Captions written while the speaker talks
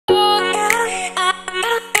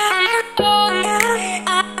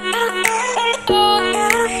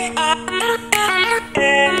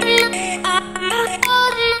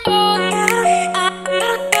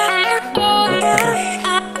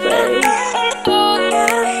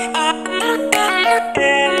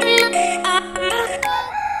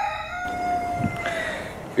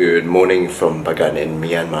Good morning from Bagan in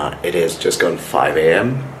Myanmar. It is just gone 5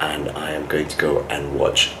 a.m. and I am going to go and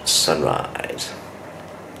watch sunrise.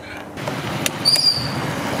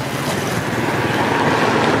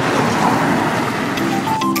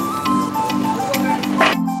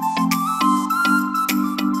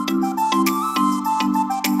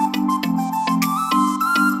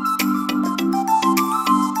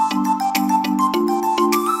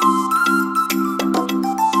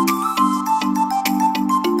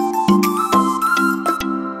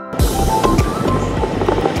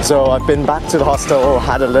 So I've been back to the hostel,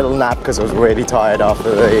 had a little nap because I was really tired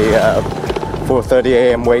after the 4:30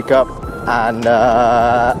 a.m. wake up, and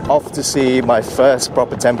off to see my first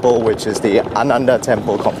proper temple, which is the Ananda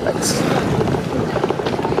Temple complex.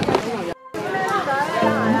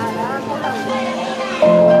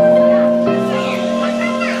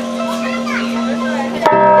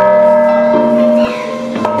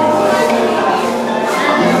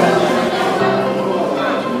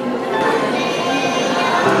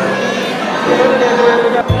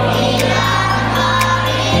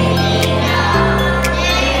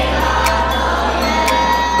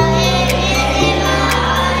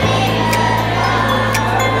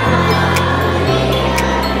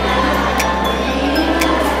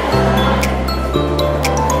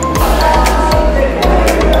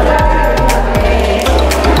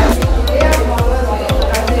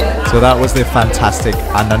 So that was the fantastic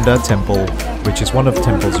Ananda Temple, which is one of the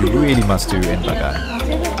temples you really must do in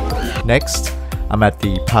Bagan. Next, I'm at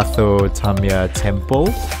the Patho Tamya Temple,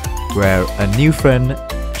 where a new friend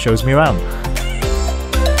shows me around.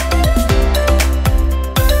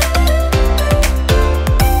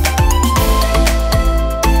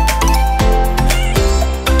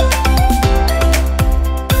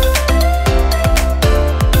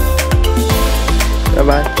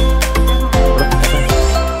 Bye-bye.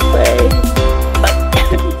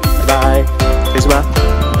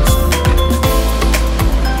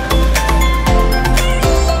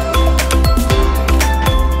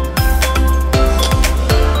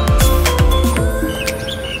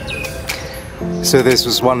 So this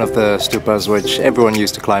was one of the stupas which everyone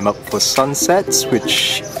used to climb up for sunsets,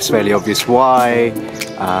 which is fairly obvious why,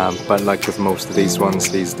 but like with most of these ones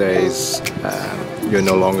these days, you're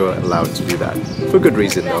no longer allowed to do that, for good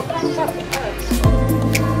reason though.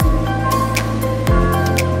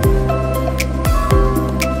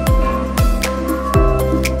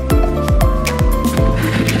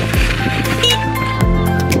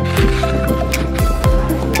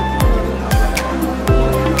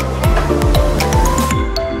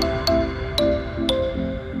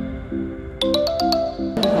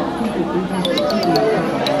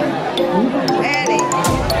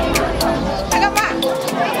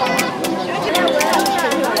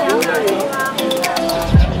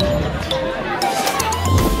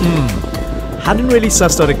 Hadn't really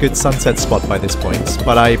sussed out a good sunset spot by this point,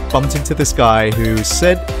 but I bumped into this guy who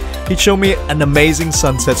said he'd show me an amazing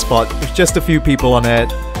sunset spot with just a few people on it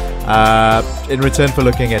in return for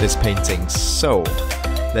looking at his paintings. So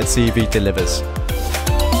let's see if he delivers.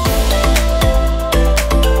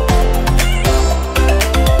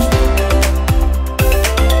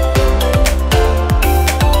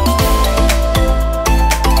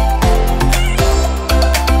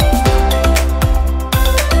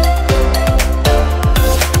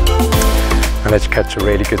 Managed to catch a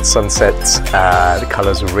really good sunset. The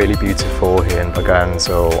colours are really beautiful here in Bagan,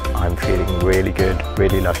 so I'm feeling really good,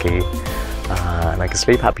 really lucky, and I can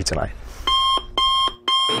sleep happy tonight.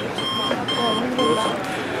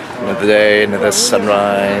 Another day, another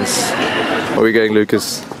sunrise. Where are we going,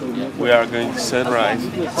 Lucas? We are going to sunrise.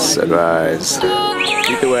 Sunrise.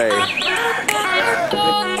 Lead the way.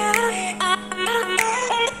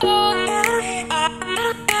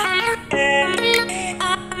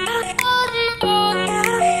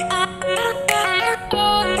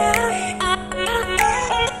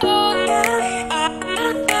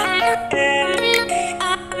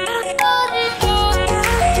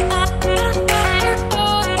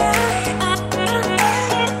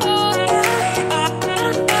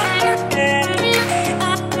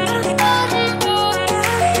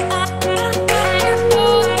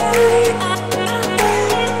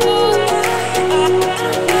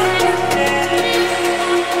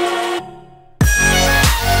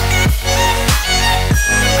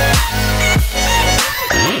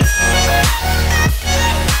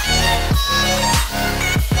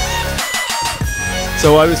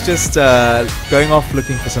 So I was just going off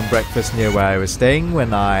looking for some breakfast near where I was staying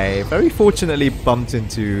when I very fortunately bumped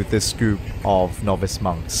into this group of novice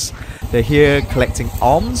monks. They're here collecting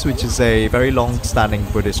alms, which is a very long-standing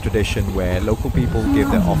Buddhist tradition where local people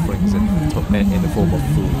give their offerings in the form of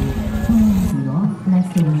food.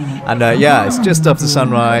 And yeah, it's just after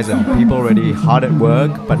sunrise and people already hard at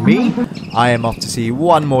work, but me, I am off to see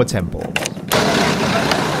one more temple.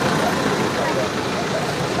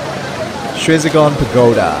 Shwedagon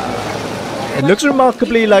Pagoda. It looks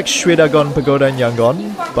remarkably like Shwedagon Pagoda in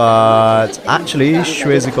Yangon, but actually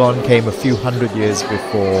Shwedagon came a few hundred years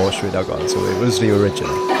before Shwedagon, so it was the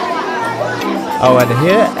original. Oh, and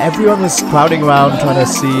here everyone was crowding around trying to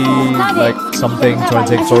see like something, trying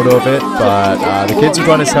to take a photo of it, but the kids were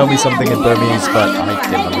trying to tell me something in Burmese, but I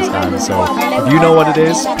didn't understand. So if you know what it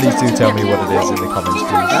is, please do tell me what it is in the comments,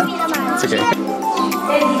 please. It's okay.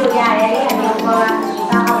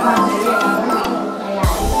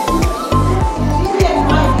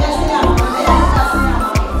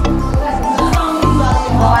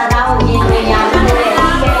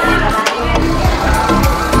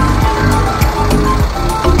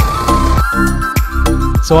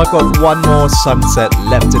 So I've got one more sunset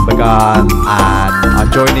left in Bagan, and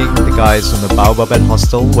I'm joining the guys from the Baobab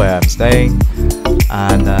Hostel where I'm staying,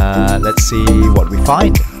 and let's see what we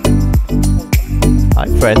find. Hi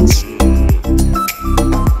friends.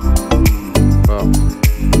 Well,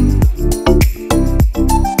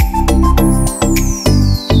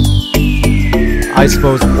 I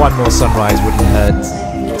suppose one more sunrise wouldn't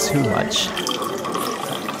hurt too much.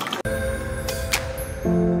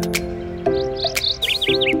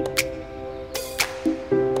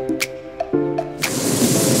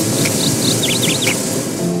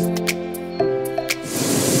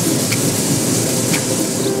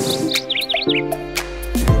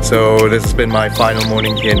 so this has been my final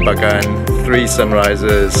morning here in Bagan. 3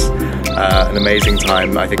 sunrises, an amazing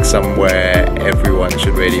time. I think somewhere everyone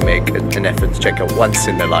should really make an effort to check out once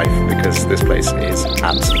in their life, because this place is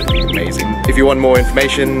absolutely amazing. If you want more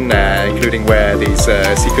information, including where these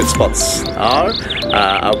secret spots are,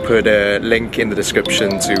 I'll put a link in the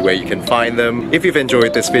description to where you can find them. If you've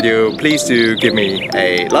enjoyed this video, please do give me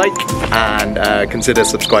a like and consider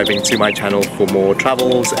subscribing to my channel for more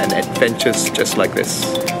travels and adventures just like this.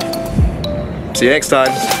 See you next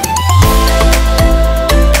time.